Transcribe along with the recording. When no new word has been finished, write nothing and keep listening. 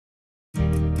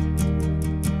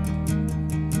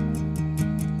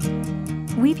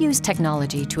We've used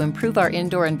technology to improve our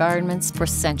indoor environments for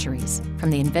centuries,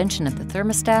 from the invention of the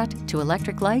thermostat to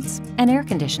electric lights and air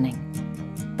conditioning.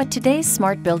 But today's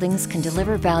smart buildings can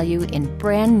deliver value in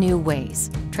brand new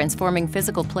ways, transforming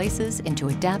physical places into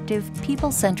adaptive,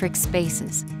 people-centric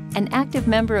spaces, an active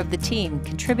member of the team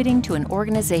contributing to an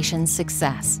organization's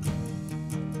success.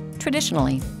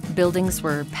 Traditionally, buildings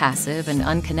were passive and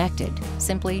unconnected,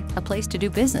 simply a place to do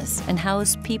business and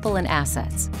house people and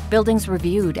assets. Buildings were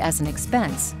viewed as an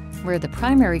expense, where the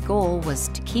primary goal was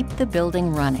to keep the building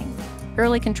running.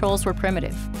 Early controls were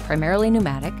primitive, primarily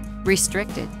pneumatic,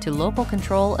 restricted to local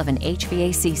control of an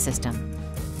HVAC system.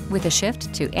 With a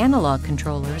shift to analog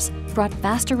controllers brought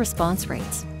faster response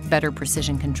rates, better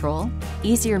precision control,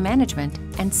 easier management,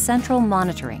 and central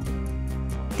monitoring.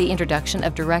 The introduction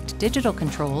of direct digital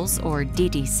controls, or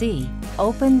DDC,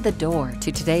 opened the door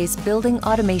to today's building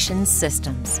automation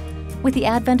systems. With the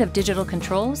advent of digital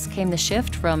controls came the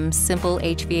shift from simple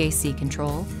HVAC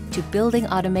control to building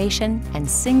automation and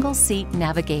single-seat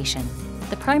navigation.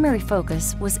 The primary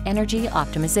focus was energy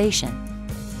optimization.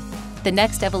 The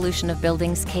next evolution of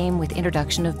buildings came with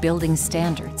introduction of building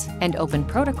standards, and open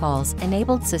protocols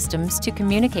enabled systems to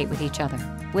communicate with each other.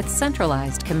 With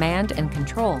centralized command and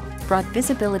control, brought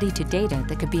visibility to data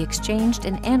that could be exchanged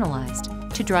and analyzed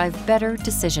to drive better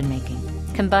decision-making.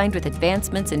 Combined with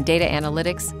advancements in data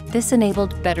analytics, this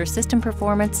enabled better system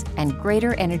performance and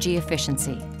greater energy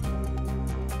efficiency.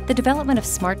 The development of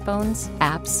smartphones,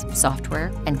 apps,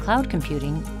 software, and cloud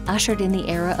computing ushered in the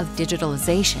era of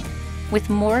digitalization. With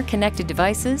more connected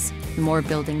devices, more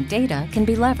building data can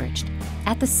be leveraged.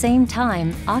 At the same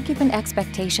time, occupant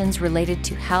expectations related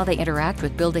to how they interact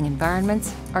with building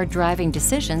environments are driving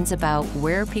decisions about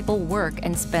where people work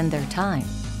and spend their time.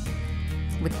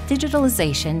 With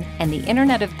digitalization and the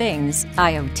Internet of Things,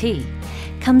 IoT,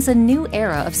 comes a new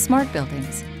era of smart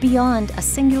buildings beyond a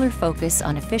singular focus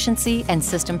on efficiency and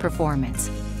system performance.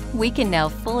 We can now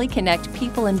fully connect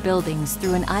people and buildings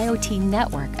through an IoT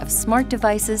network of smart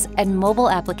devices and mobile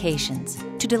applications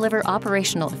to deliver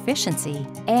operational efficiency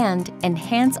and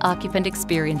enhance occupant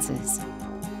experiences.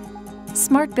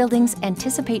 Smart buildings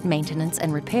anticipate maintenance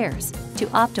and repairs to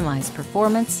optimize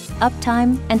performance,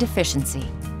 uptime, and efficiency.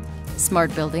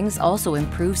 Smart buildings also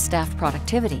improve staff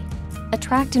productivity,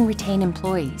 attract and retain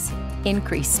employees,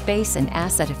 increase space and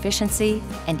asset efficiency,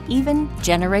 and even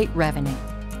generate revenue.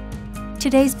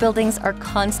 Today's buildings are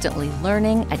constantly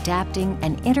learning, adapting,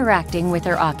 and interacting with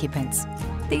their occupants.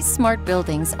 These smart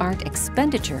buildings aren't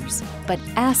expenditures, but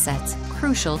assets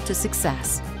crucial to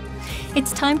success.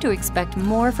 It's time to expect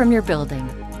more from your building.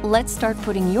 Let's start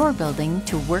putting your building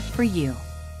to work for you.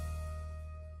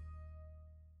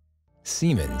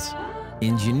 Siemens,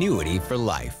 ingenuity for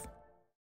life.